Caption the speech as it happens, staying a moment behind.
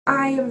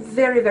I am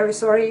very, very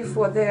sorry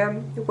for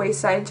the way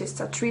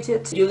scientists are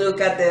treated. You look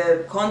at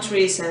the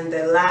countries and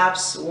the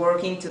labs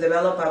working to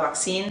develop a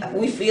vaccine.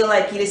 We feel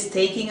like it is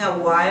taking a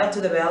while to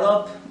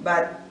develop,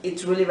 but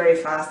it's really very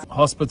fast.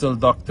 Hospital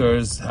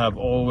doctors have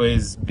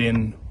always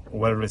been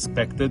well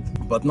respected,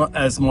 but not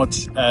as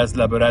much as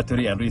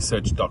laboratory and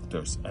research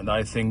doctors. And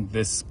I think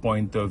this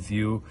point of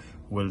view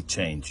will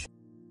change.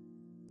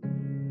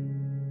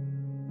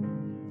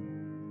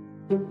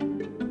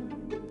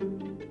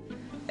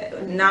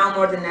 Now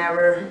more than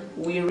ever,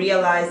 we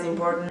realize the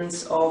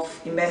importance of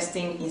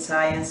investing in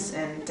science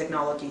and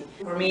technology.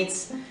 For me,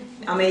 it's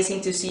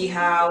amazing to see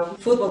how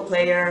football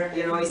player,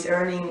 is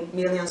earning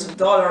millions of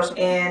dollars,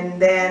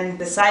 and then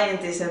the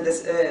scientists and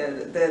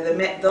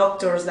the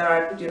doctors that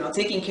are,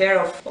 taking care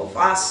of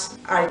us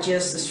are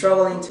just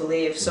struggling to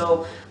live.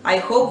 So I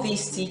hope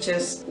this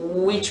teaches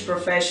which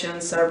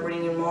professions are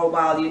bringing more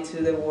value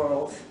to the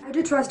world. I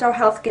do trust our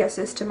healthcare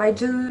system. I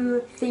do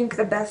think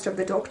the best of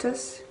the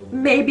doctors.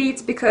 Maybe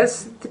it's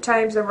because the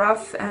times are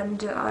rough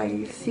and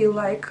I feel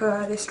like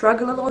they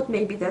struggle a lot.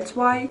 Maybe that's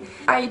why.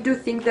 I do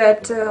think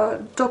that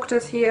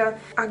doctors here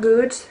are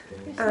good,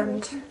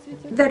 and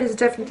that is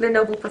definitely a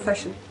noble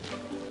profession.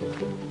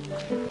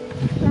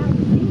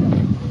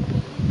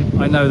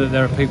 I know that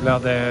there are people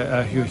out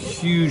there who are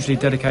hugely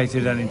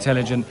dedicated and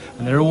intelligent,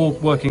 and they're all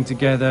working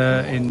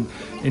together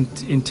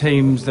in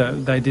teams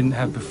that they didn't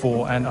have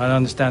before. And I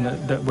understand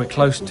that we're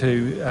close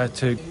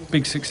to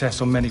big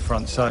success on many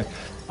fronts. So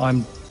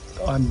I'm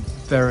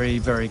very,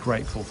 very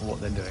grateful for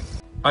what they're doing.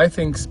 I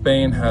think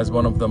Spain has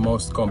one of the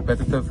most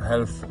competitive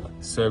health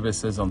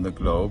services on the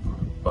globe,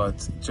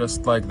 but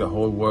just like the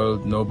whole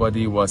world,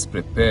 nobody was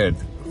prepared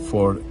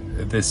for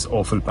this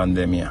awful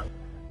pandemic.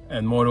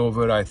 And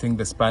moreover, I think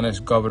the Spanish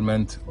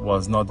government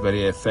was not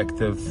very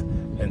effective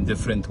in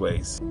different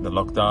ways. The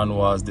lockdown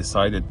was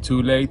decided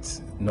too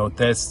late, no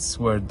tests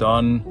were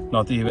done,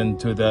 not even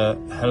to the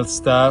health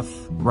staff.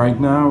 Right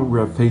now we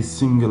are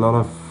facing a lot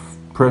of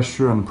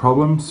pressure and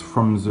problems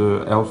from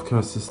the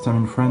healthcare system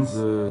in France.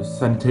 The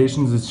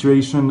sanitation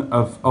situation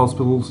of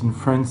hospitals in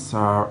France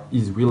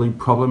is really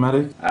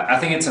problematic. I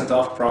think it's a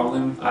tough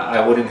problem.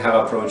 I wouldn't have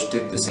approached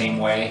it the same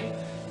way.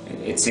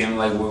 It seemed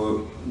like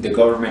the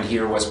government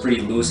here was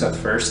pretty loose at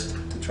first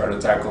to try to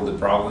tackle the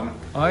problem.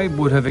 I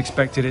would have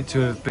expected it to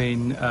have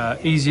been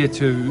easier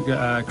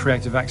to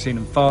create a vaccine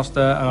and faster,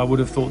 and I would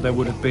have thought there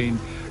would have been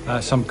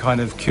some kind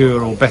of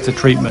cure or better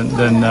treatment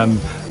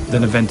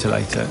than a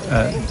ventilator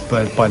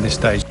by this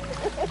stage.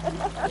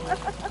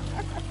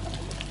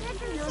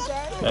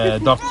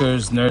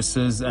 Doctors,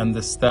 nurses and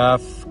the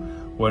staff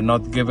were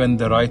not given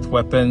the right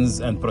weapons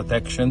and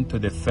protection to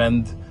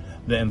defend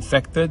the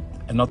infected,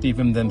 and not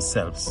even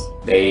themselves.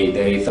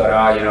 They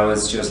thought,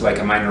 it's just like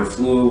a minor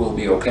flu, we'll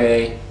be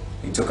okay.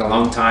 It took a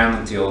long time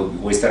until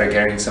we started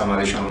getting some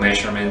additional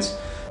measurements.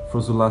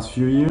 For the last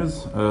few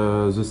years,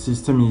 the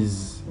system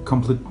is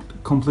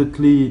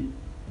completely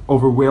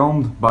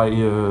overwhelmed by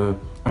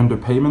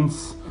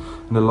underpayments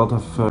and a lot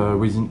of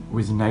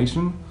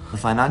resignation. The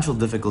financial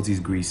difficulties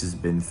Greece has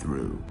been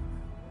through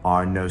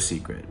are no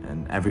secret,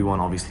 and everyone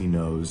obviously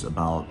knows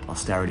about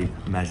austerity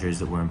measures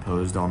that were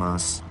imposed on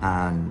us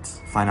and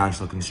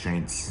financial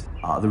constraints.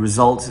 The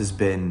result has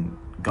been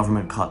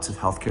government cuts of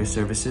healthcare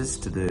services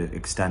to the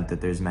extent that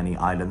there's many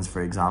islands,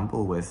 for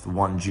example, with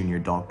one junior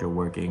doctor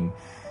working,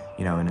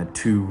 in a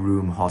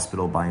 2-room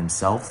hospital by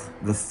himself.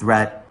 The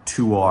threat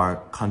to our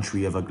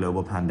country of a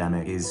global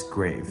pandemic is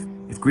grave.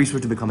 If Greece were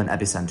to become an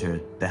epicenter,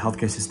 the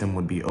healthcare system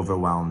would be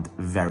overwhelmed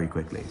very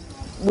quickly.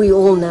 We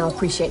all now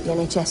appreciate the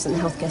NHS and the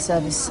healthcare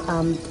service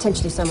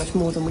potentially so much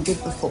more than we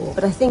did before.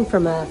 But I think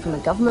from a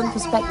government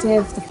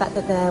perspective, the fact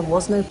that there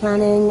was no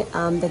planning,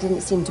 there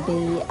didn't seem to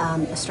be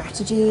a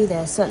strategy,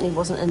 there certainly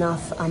wasn't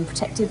enough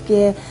protective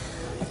gear.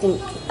 I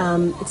think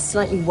it's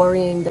slightly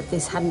worrying that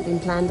this hadn't been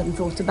planned and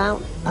thought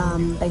about.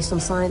 Based on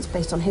science,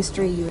 based on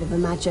history, you would have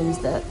imagined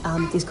that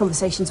these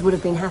conversations would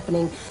have been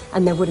happening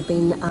and there would have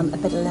been a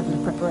better level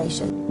of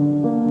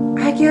preparation.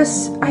 I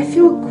guess I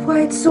feel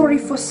quite sorry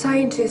for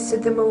scientists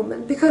at the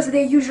moment, because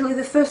they're usually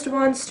the first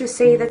ones to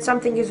say that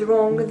something is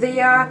wrong. They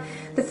are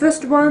the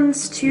first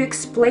ones to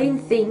explain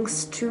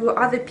things to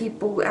other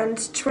people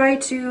and try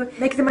to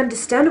make them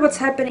understand what's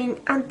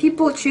happening, and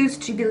people choose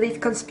to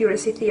believe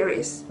conspiracy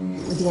theories.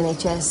 With the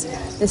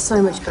NHS, there's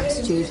so much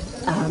gratitude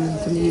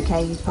from the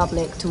UK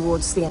public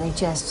towards the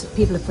NHS.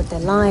 People have put their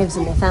lives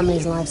and their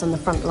families' lives on the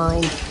front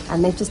line,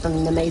 and they've just done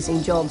an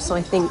amazing job. So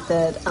I think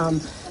that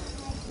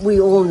we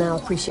all now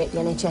appreciate the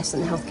NHS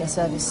and the healthcare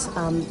service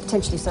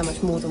potentially so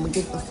much more than we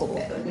did before.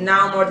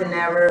 Now more than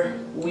ever,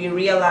 we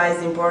realize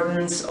the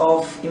importance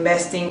of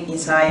investing in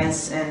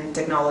science and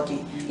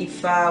technology.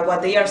 If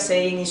what they are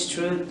saying is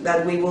true,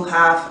 that we will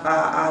have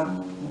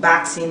a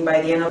vaccine by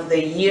the end of the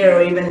year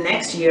or even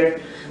next year,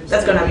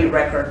 that's going to be a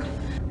record.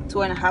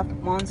 2.5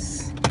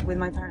 months with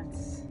my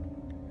parents.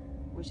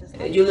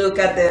 You look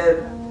at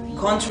the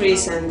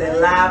countries and the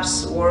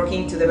labs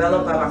working to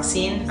develop a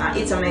vaccine,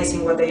 it's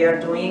amazing what they are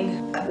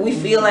doing. We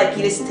feel like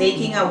it is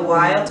taking a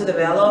while to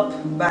develop,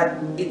 but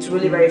it's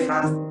really very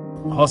fast.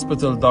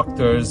 Hospital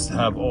doctors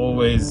have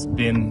always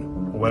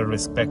been well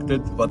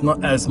respected, but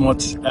not as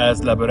much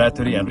as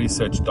laboratory and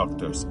research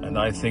doctors. And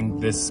I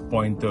think this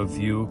point of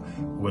view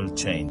will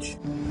change.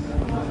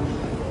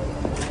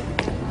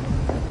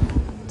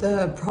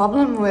 The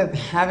problem with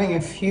having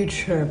a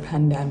future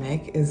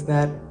pandemic is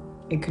that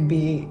it could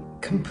be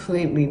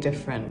completely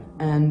different.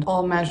 And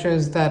all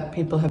measures that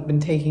people have been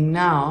taking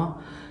now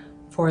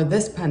for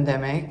this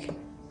pandemic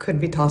could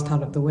be tossed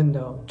out of the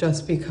window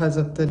just because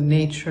of the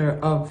nature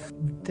of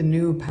the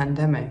new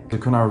pandemic. The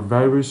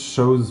coronavirus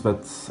shows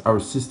that our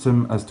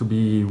system has to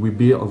be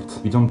rebuilt.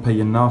 We don't pay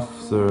enough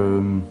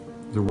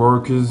the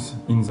workers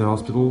in the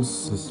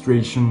hospitals. The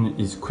situation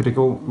is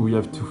critical. We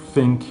have to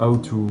think how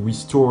to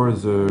restore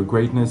the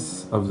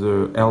greatness of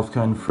the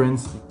healthcare in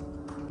France.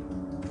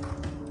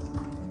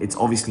 It's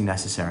obviously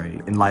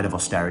necessary, in light of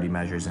austerity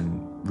measures and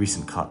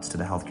recent cuts to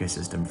the healthcare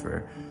system,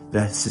 for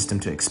the system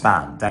to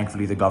expand.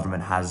 Thankfully, the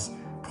government has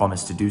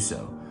promised to do so.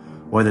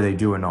 Whether they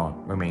do or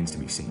not remains to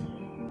be seen.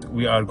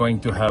 We are going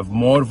to have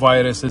more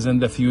viruses in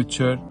the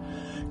future,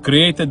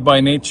 created by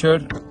nature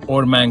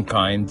or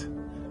mankind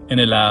in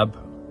a lab,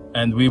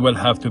 and we will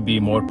have to be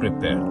more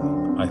prepared.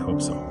 I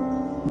hope so.